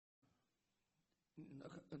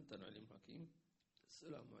إنك أنت العليم الحكيم.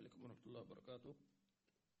 السلام عليكم ورحمة الله وبركاته.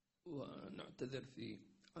 ونعتذر في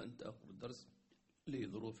عن تأخر الدرس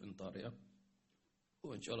لظروف طارئة،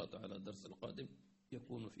 وإن شاء الله تعالى الدرس القادم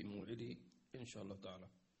يكون في موعده إن شاء الله تعالى.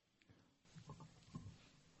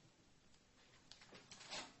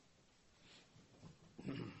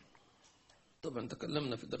 طبعا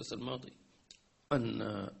تكلمنا في الدرس الماضي عن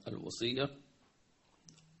الوصية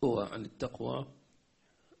وعن التقوى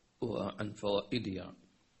وعن فوائدها،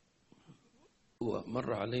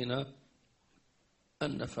 ومر علينا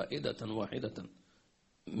أن فائدة واحدة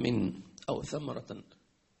أو ثمرة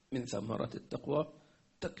من ثمرات التقوى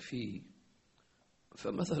تكفي.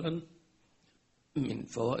 فمثلا من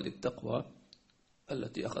فوائد التقوى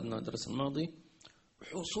التي أخذنا الدرس الماضي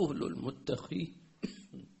حصول المتقي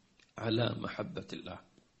على محبة الله.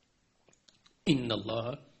 إن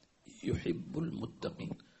الله يحب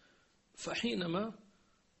المتقين. فحينما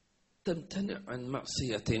تمتنع عن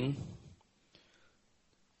معصية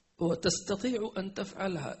وتستطيع أن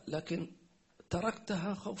تفعلها لكن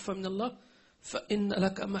تركتها خوفا من الله، فإن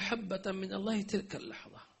لك محبة من الله تلك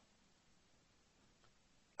اللحظة،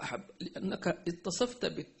 لأنك اتصفت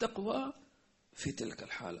بالتقوى في تلك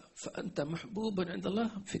الحالة، فأنت محبوب عند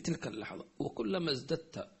الله في تلك اللحظة. وكلما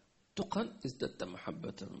ازددت تقا ازددت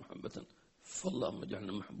محبة. فاللهم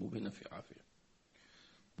اجعلنا محبوبين في عافية.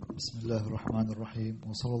 بسم الله الرحمن الرحيم،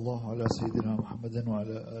 وصلى الله على سيدنا محمد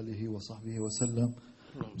وعلى آله وصحبه وسلم.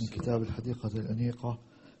 من كتاب الحديقة الأنيقة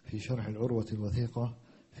في شرح العروة الوثيقة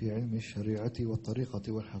في علم الشريعة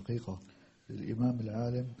والطريقة والحقيقة للإمام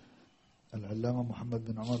العالم العلامة محمد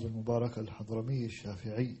بن عمر بن مبارك الحضرمي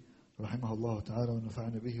الشافعي رحمه الله تعالى،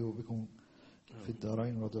 ونفعنا به وبكم في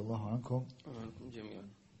الدارين رضي الله عنكم جميعا،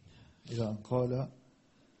 إلى أن قال: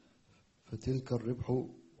 فتلك الربح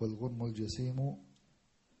والغنم الجسيم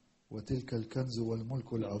وتلك الكنز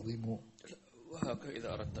والملك العظيم. وهاك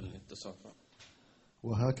إذا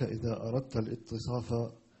أردت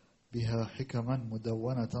الاتصاف بها حكما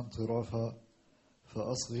مدونة طرافا،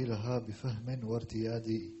 فأصغي لها بفهم وارتياد.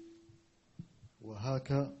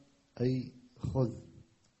 وهاك أي خذ،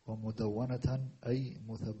 ومدونة أي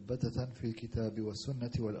مثبتة في الكتاب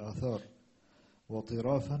والسنة والآثار،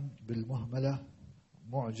 وطرافا بالمهملة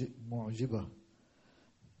معجبة.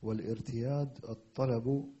 والارتياد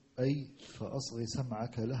الطلب، أي فأصغي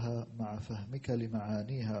سمعك لها مع فهمك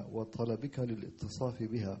لمعانيها وطلبك للاتصاف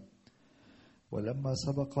بها. ولما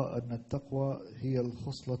سبق أن التقوى هي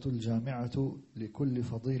الخصلة الجامعة لكل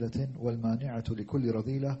فضيلة والمانعة لكل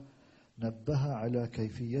رذيلة، نبه على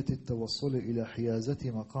كيفية التوصل إلى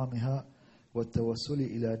حيازة مقامها والتوسل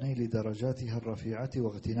إلى نيل درجاتها الرفيعة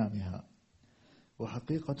واغتنامها.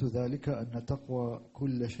 وحقيقة ذلك أن تقوى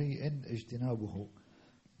كل شيء اجتنابه،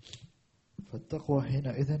 فالتقوى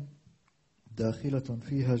حينئذ داخلة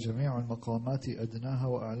فيها جميع المقامات أدناها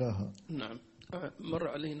وأعلاها. نعم، مر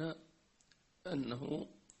علينا أنه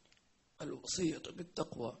الوصية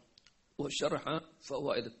بالتقوى وشرح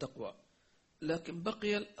فوائد التقوى، لكن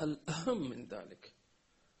بقي الأهم من ذلك،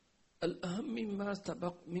 الأهم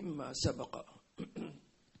مما سبق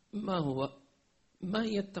ما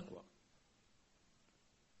هي التقوى؟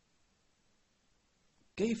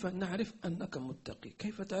 كيف نعرف أنك متقي؟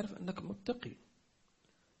 كيف تعرف أنك متقي؟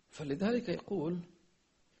 فلذلك يقول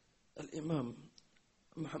الإمام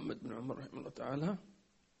محمد بن عمر رحمه الله تعالى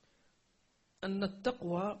أن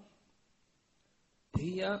التقوى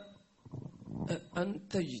هي أن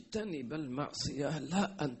تجتنب المعصية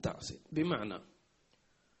لا أن تعصي. بمعنى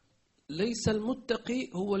ليس المتقي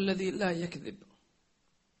هو الذي لا يكذب،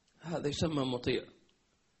 هذا يسمى مطيع.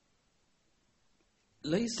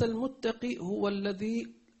 ليس المتقي هو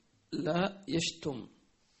الذي لا يشتم،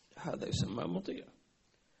 هذا يسمى مطيع.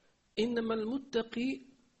 إنما المتقي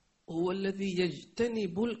هو الذي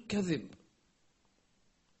يجتنب الكذب،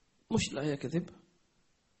 مش لا يكذب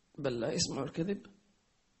بل لا يسمع الكذب،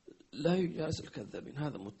 لا يجاز الكذابين،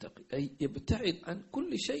 هذا متقي، أي يبتعد عن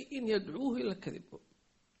كل شيء يدعوه إلى الكذب.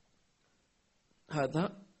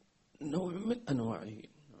 هذا نوع من أنواعه.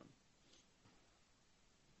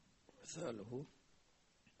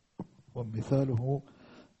 ومثاله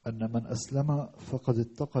أن من أسلم فقد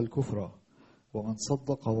اتقى الكفر، ومن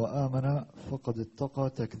صدق وآمن فقد اتقى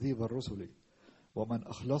تكذيب الرسل، ومن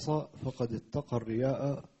أخلص فقد اتقى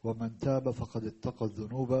الرياء، ومن تاب فقد اتقى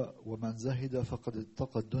الذنوب، ومن زهد فقد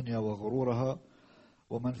اتقى الدنيا وغرورها،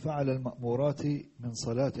 ومن فعل المأمورات من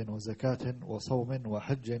صلاة وزكاة وصوم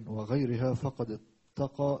وحج وغيرها فقد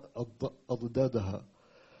اتقى أضدادها.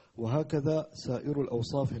 وهكذا سائر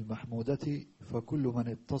الأوصاف المحمودة، فكل من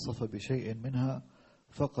اتصف بشيء منها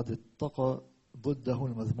فقد اتقى ضده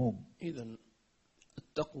المذموم. إذن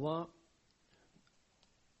التقوى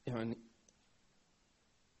يعني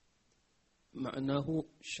معناه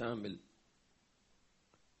شامل،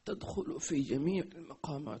 تدخل في جميع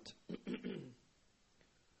المقامات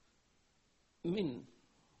من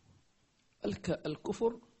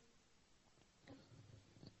الكفر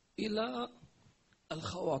إلى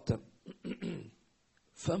الخواطر.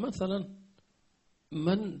 فمثلا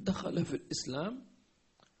من دخل في الإسلام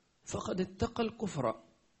فقد اتقى الكفر،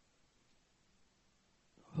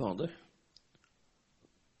 واضح؟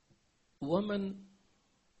 ومن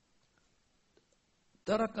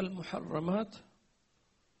ترك المحرمات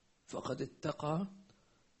فقد اتقى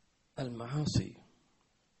المعاصي،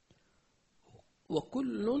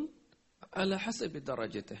 وكل على حسب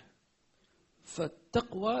درجته.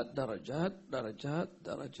 فالتقوى درجات درجات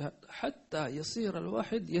درجات حتى يصير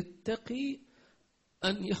الواحد يتقي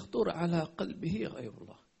أن يخطر على قلبه غير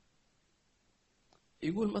الله.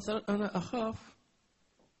 يقول مثلا أنا أخاف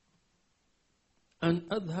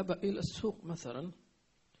أن أذهب إلى السوق مثلا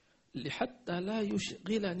لحتى لا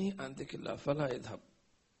يشغلني عن ذكر الله فلا يذهب،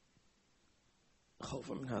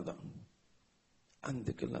 خوفا من هذا عن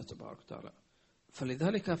ذكر الله تبارك وتعالى.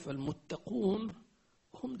 فلذلك فالمتقون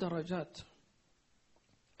هم درجات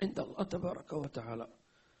عند الله تبارك وتعالى.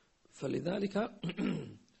 فلذلك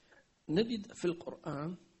نجد في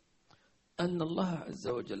القرآن أن الله عز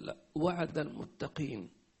وجل وعد المتقين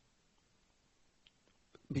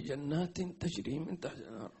بجنات تجري من تحت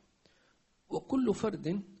الأنهار. وكل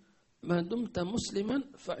فرد ما دمت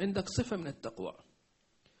مسلما فعندك صفة من التقوى،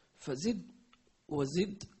 فزد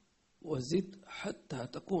وزد وزد حتى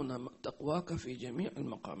تكون تقواك في جميع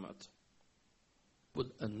المقامات.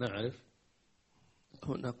 بد أن نعرف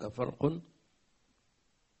هناك فرق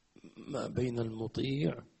ما بين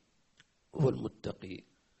المطيع والمتقي.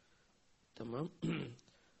 تمام؟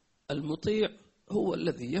 المطيع هو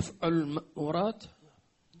الذي يفعل المأمورات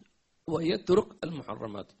ويترك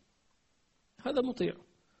المحرمات، هذا مطيع.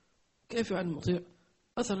 كيف يعني المطيع؟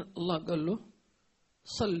 مثلا الله قال له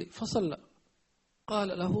صلي فصلى،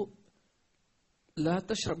 قال له لا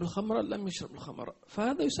تشرب الخمر، لم يشرب الخمر،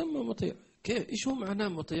 فهذا يسمى مطيع. كيف؟ إيش هو معناه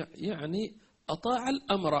مطيع؟ يعني أطاع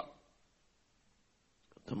الأمر.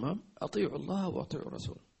 تمام؟ أطيعوا الله وأطيعوا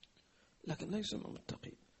الرسول، لكن لا يسمى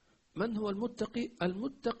متقي. من هو المتقي؟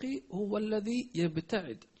 المتقي هو الذي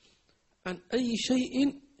يبتعد عن أي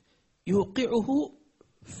شيء يوقعه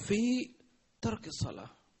في ترك الصلاة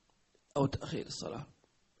أو تأخير الصلاة.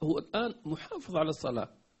 هو الآن محافظ على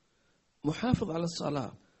الصلاة، محافظ على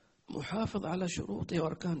الصلاة، محافظ على شروطها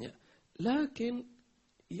وأركانها، لكن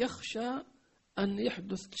يخشى أن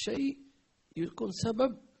يحدث شيء يكون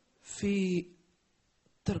سبب في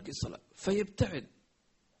ترك الصلاة فيبتعد،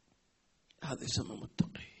 هذا يسمى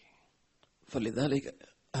متقي. فلذلك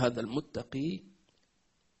هذا المتقي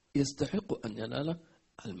يستحق أن ينال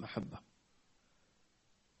المحبة.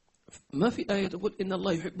 ما في آية تقول إن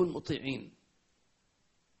الله يحب المطيعين،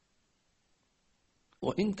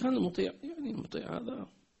 وإن كان المطيع يعني المطيع هذا،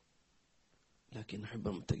 لكن نحب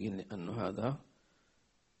المتقين لأنه هذا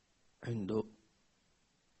عنده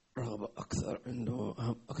رغبة أكثر، عنده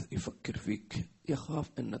هم أكثر، يفكر فيك،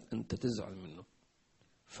 يخاف أنك أنت تزعل منه،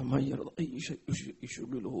 فما يرضى أي شيء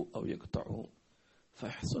يشغله أو يقطعه،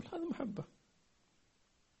 فيحصل هذا محبة.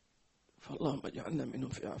 فاللهم اجعلنا منهم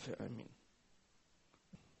في عافية، آمين.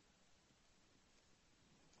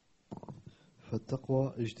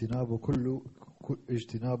 فالتقوى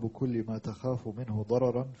اجتناب كل ما تخاف منه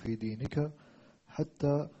ضررا في دينك،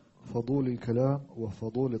 حتى فضول الكلام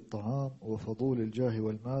وفضول الطعام وفضول الجاه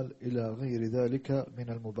والمال إلى غير ذلك من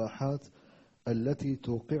المباحات التي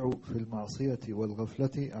توقع في المعصية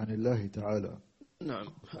والغفلة عن الله تعالى. نعم،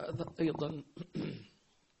 هذا أيضا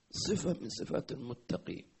صفة من صفات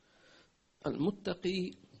المتقي.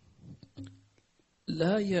 المتقي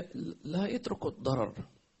لا يترك الضرر،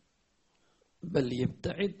 بل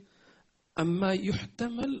يبتعد عما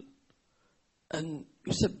يحتمل أن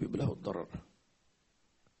يسبب له الضرر.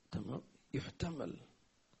 تمام؟ يحتمل،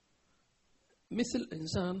 مثل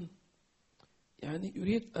إنسان يعني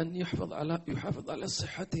يريد أن يحافظ على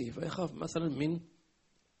صحته، فيخاف مثلا من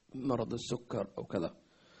مرض السكر أو كذا،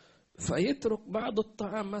 فيترك بعض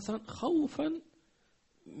الطعام مثلا خوفا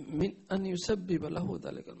من أن يسبب له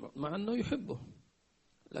ذلك المرض، مع أنه يحبه،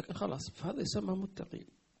 لكن خلاص، فهذا يسمى متقي.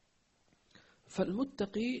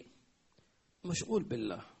 فالمتقي مشغول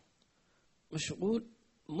بالله، مشغول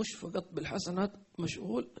مش فقط بالحسنات،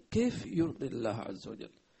 مشغول كيف يرضي الله عز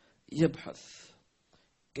وجل، يبحث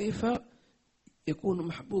كيف يكون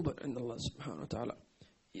محبوبا عند الله سبحانه وتعالى،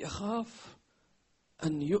 يخاف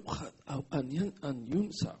أن يؤخذ أو أن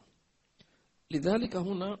ينسى. لذلك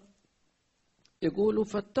هنا يقول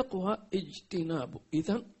فالتقوى اجتناب.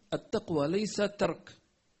 إذن التقوى ليس ترك،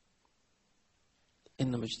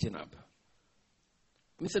 إنما اجتناب.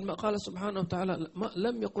 مثل ما قال سبحانه وتعالى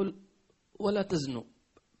لم يقل ولا تزنوا،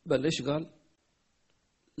 بل إيش قال؟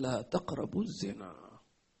 لا تقربوا الزنا.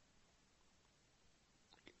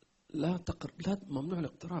 لا ممنوع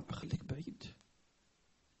الاقتراب، خليك بعيد.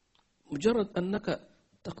 مجرد أنك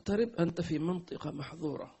تقترب أنت في منطقة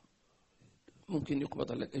محظورة، ممكن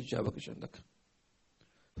يقبض عليك إيش جابك إيش عندك،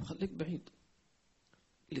 فخليك بعيد.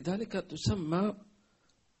 لذلك تسمى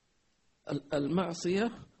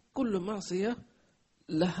المعصية، كل معصية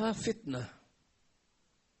لها فتنة،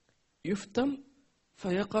 يفتن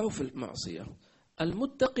فيقع في المعصية.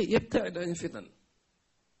 المتقي يبتعد عن الفتن،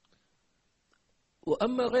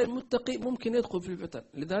 وأما غير المتقي ممكن يدخل في الفتن.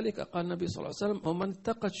 لذلك قال النبي صلى الله عليه وسلم: ومن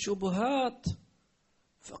اتقى الشبهات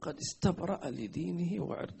فقد استبرأ لدينه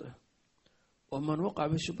وعرضه، ومن وقع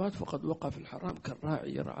في الشبهات فقد وقع في الحرام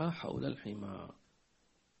كالراعي يرعى حول الحمى.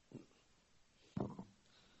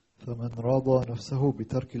 فمن راضى نفسه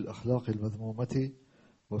بترك الأخلاق المذمومة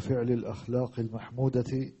وفعل الأخلاق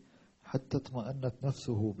المحمودة حتى اطمأنت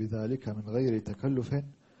نفسه بذلك من غير تكلف،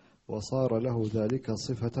 وصار له ذلك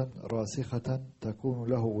صفة راسخة تكون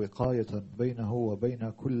له وقاية بينه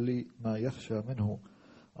وبين كل ما يخشى منه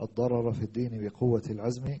الضرر في الدين بقوة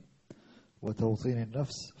العزم وتوطين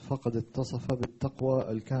النفس، فقد اتصف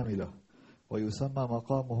بالتقوى الكاملة، ويسمى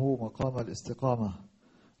مقامه مقام الاستقامة.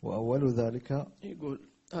 وأول ذلك، يقول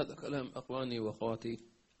هذا كلام أخواني وأخواتي،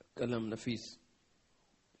 كلام نفيس.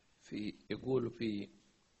 يقول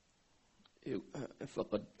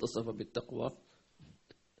فقد اتصف بالتقوى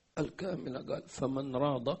الكاملة. قال: فمن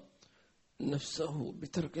راض نفسه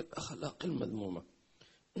بترك الأخلاق المذمومة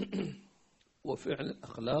وفعل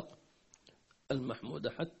الأخلاق المحمودة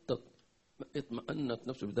حتى اطمأنت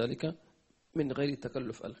نفسه بذلك من غير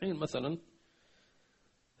تكلف. الحين مثلا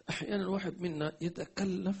أحيانا الواحد منا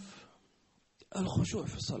يتكلف الخشوع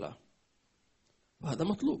في الصلاة، وهذا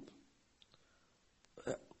مطلوب.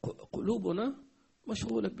 قلوبنا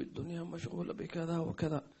مشغولة بالدنيا، مشغولة بكذا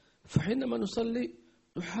وكذا، فحينما نصلي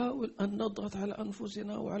نحاول أن نضغط على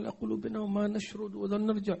أنفسنا وعلى قلوبنا وما نشرد،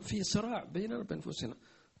 ونرجع في صراع بيننا وبين أنفسنا.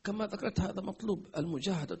 كما ذكرت هذا مطلوب،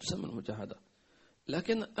 المجاهدة تسمى المجاهدة.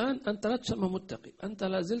 لكن الآن أنت لا تسمى متقي، أنت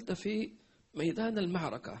لا زلت في ميدان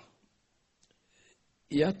المعركة،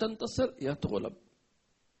 يا تنتصر يا تغلب،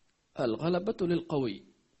 الغلبة للقوي.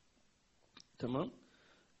 تمام؟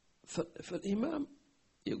 فالإمام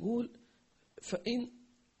يقول: فإن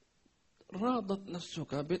راضت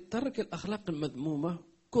نفسك بترك الأخلاق المذمومة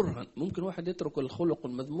كرها، ممكن واحد يترك الخلق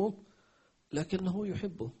المذموم لكنه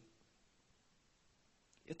يحبه،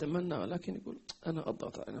 يتمنى، لكن يقول أنا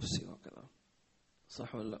أضغط على نفسي وكذا،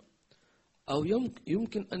 صح ولا لا؟ أو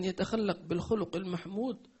يمكن أن يتخلق بالخلق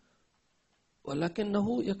المحمود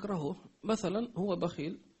ولكنه يكرهه. مثلا هو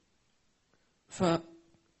بخيل فيكره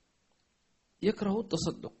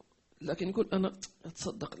التصدق، لكن يقول أنا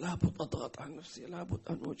أتصدق، لابد أضغط على نفسي، لابد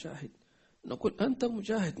أن أجاهد. نقول أنت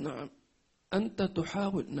مجاهد، نعم، أنت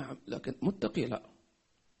تحاول، نعم، لكن متقي لا،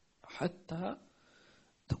 حتى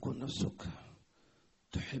تكون نفسك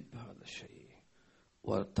تحب هذا الشيء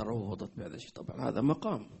وتروضت بهذا الشيء. طبعا هذا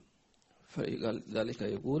مقام، فقال ذلك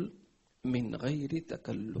يقول من غير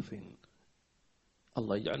تكلف.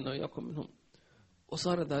 الله يجعلنا وإياكم منهم.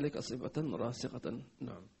 وصار ذلك صفة راسخة.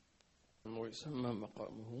 نعم. ويسمى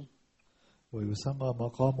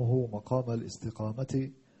مقامه مقام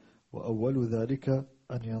الاستقامة. وأول ذلك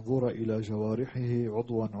أن ينظر إلى جوارحه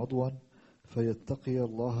عضوا عضوا فيتقي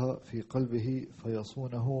الله في قلبه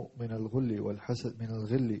فيصونه من الغل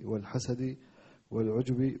والحسد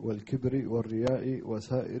والعجب والكبر والرياء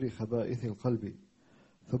وسائر خبائث القلب.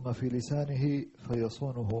 ثم في لسانه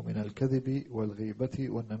فيصونه من الكذب والغيبة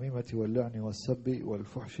والنميمة واللعن والسب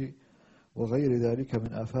والفحش وغير ذلك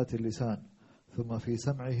من آفات اللسان. ثم في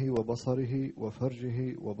سمعه وبصره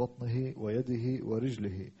وفرجه وبطنه ويده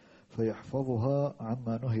ورجله فيحفظها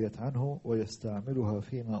عما نهيت عنه ويستعملها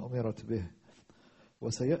فيما أمرت به.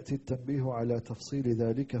 وسيأتي التنبيه على تفصيل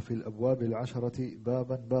ذلك في الأبواب 10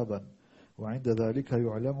 بابا بابا. وعند ذلك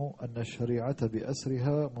يعلم أن الشريعة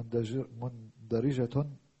بأسرها مندرجة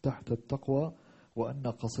تحت التقوى، وأن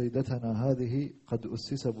قصيدتنا هذه قد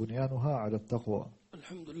أسس بنيانها على التقوى.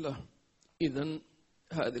 الحمد لله. إذن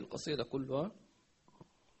هذه القصيدة كلها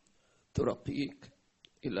ترقيك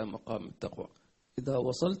إلى مقام التقوى. إذا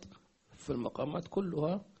وصلت في المقامات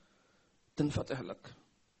كلها تنفتح لك.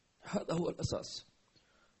 هذا هو الأساس.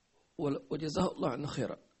 وجزاه الله عنا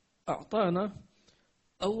خيرا. أعطانا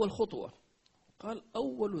أول خطوة، قال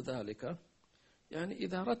أول ذلك، يعني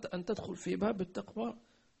إذا أردت أن تدخل في باب التقوى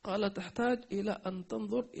قال تحتاج إلى أن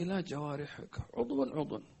تنظر إلى جوارحك عضوا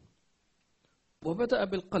عضوا. وبدأ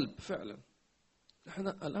بالقلب فعلا. نحن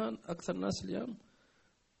الآن أكثر الناس اليوم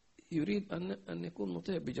يريد أن يكون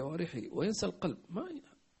مطيع بجوارحه وينسى القلب. ما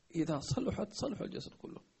إذا صلحت صلح الجسد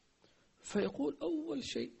كله. فيقول أول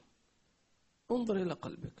شيء انظر إلى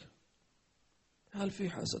قلبك، هل في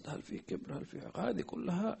حسد، هل في كبر، هل في هذه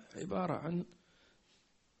كلها عبارة عن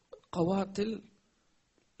قواتل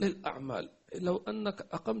للأعمال. لو أنك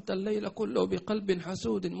أقمت الليل كله بقلب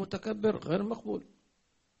حسود متكبر غير مقبول،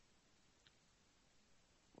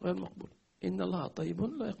 غير مقبول. إن الله طيب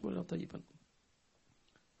لا يقبل إلا طيبا.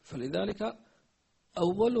 فلذلك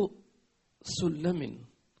أول سلم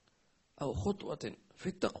أو خطوة في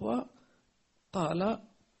التقوى قال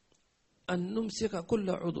أن نمسك كل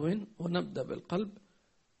عضو ونبدأ بالقلب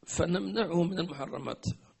فنمنعه من المحرمات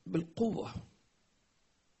بالقوة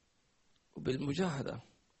وبالمجاهدة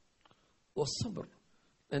والصبر.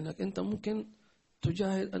 لأنك أنت ممكن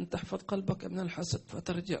تجاهد أن تحفظ قلبك من الحسد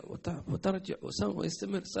فترجع وترجع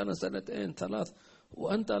ويستمر سنة سنتين ثلاث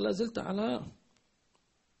وأنت لا زلت على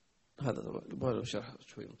هذا. يبغى شرح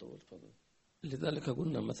شوي مطول. لذلك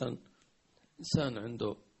قلنا مثلا إنسان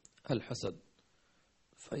عنده الحسد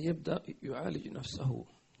فيبدأ يعالج نفسه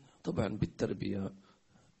طبعا بالتربية،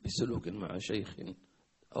 بسلوك مع شيخ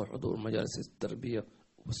أو حضور مجالس التربية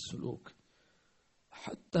والسلوك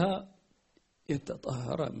حتى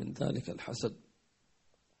يتطهر من ذلك الحسد.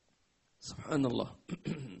 سبحان الله.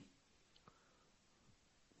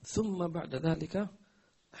 ثم بعد ذلك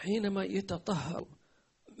حينما يتطهر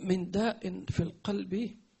من داء في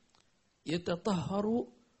القلب يتطهر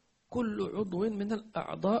كل عضو من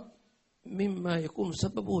الأعضاء مما يكون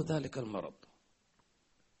سببه ذلك المرض.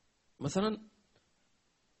 مثلا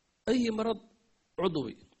أي مرض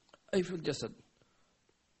عضوي أي في الجسد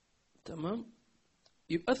تمام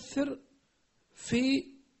يؤثر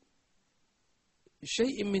في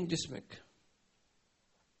شيء من جسمك.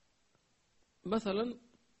 مثلا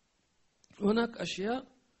هناك أشياء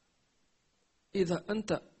إذا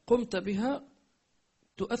أنت قمت بها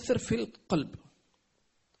تؤثر في القلب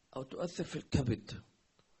أو تؤثر في الكبد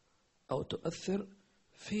أو تؤثر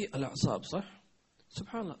في الأعصاب، صح؟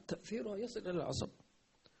 سبحان الله، تأثيرها يصل إلى العصب.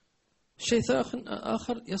 شيء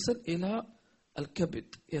آخر يصل إلى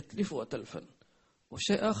الكبد يتلف وتلفن،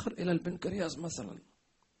 وشيء آخر إلى البنكرياس مثلا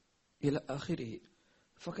إلى آخره.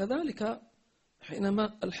 فكذلك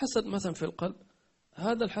حينما الحسد مثلا في القلب،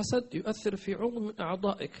 هذا الحسد يؤثر في عضو من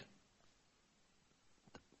أعضائك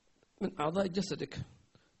من أعضاء جسدك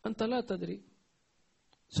أنت لا تدري.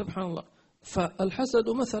 سبحان الله. فالحسد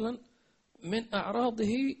مثلا من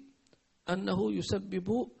أعراضه أنه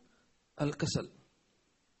يسبب الكسل.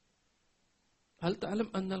 هل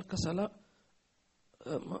تعلم أن الكسل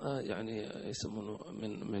يعني يسمونه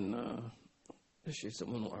من ايش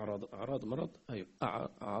يسمونه أعراض مرض؟ أي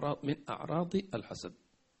أعراض من أعراض الحسد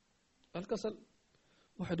الكسل.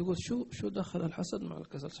 واحد يقول شو دخل الحسد مع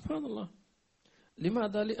الكسل؟ سبحان الله.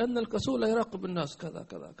 لماذا؟ لأن الكسول يراقب الناس كذا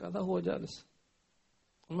كذا كذا، هو جالس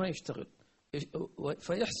ما يشتغل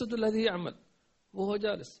فيحسد الذي يعمل وهو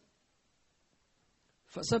جالس،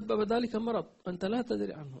 فسبب ذلك مرض أنت لا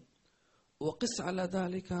تدري عنه. وقس على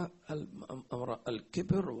ذلك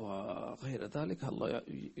الكبر وغير ذلك، الله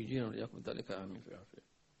يجينا وإياكم ذلك، آمين في عافية.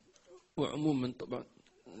 وعموما طبعا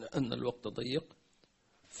لأن الوقت ضيق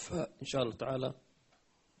فإن شاء الله تعالى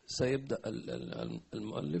سيبدأ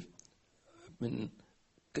المؤلف من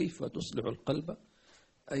كيف تصلح القلب،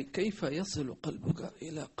 أي كيف يصل قلبك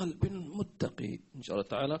إلى قلب متقي. إن شاء الله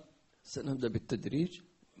تعالى سنبدأ بالتدريج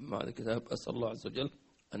مع الكتاب. أسأل الله عز وجل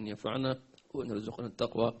أن ينفعنا وأن يرزقنا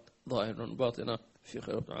التقوى ظاهرا وباطنا في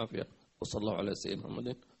خير وعافية. وصلى الله على سيدنا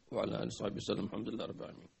محمد وعلى آله وصحبه وسلم. الحمد لله رب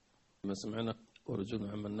العالمين. ما سمعنا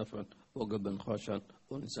ورزقنا عمل نفعا وقلبا خاشعا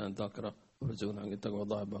ولسان ذاكرا ورزقنا عن التقوى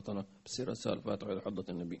ظاهر باطنا بسير رسالة الفاتحة إلى حضرة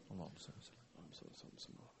النبي. اللهم صل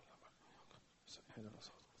وسلم.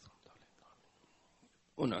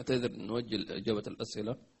 ونعتذر نوجه إجابة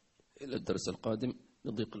الأسئلة إلى الدرس القادم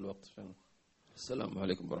لضيق الوقت. السلام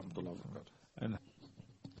عليكم ورحمة الله وبركاته.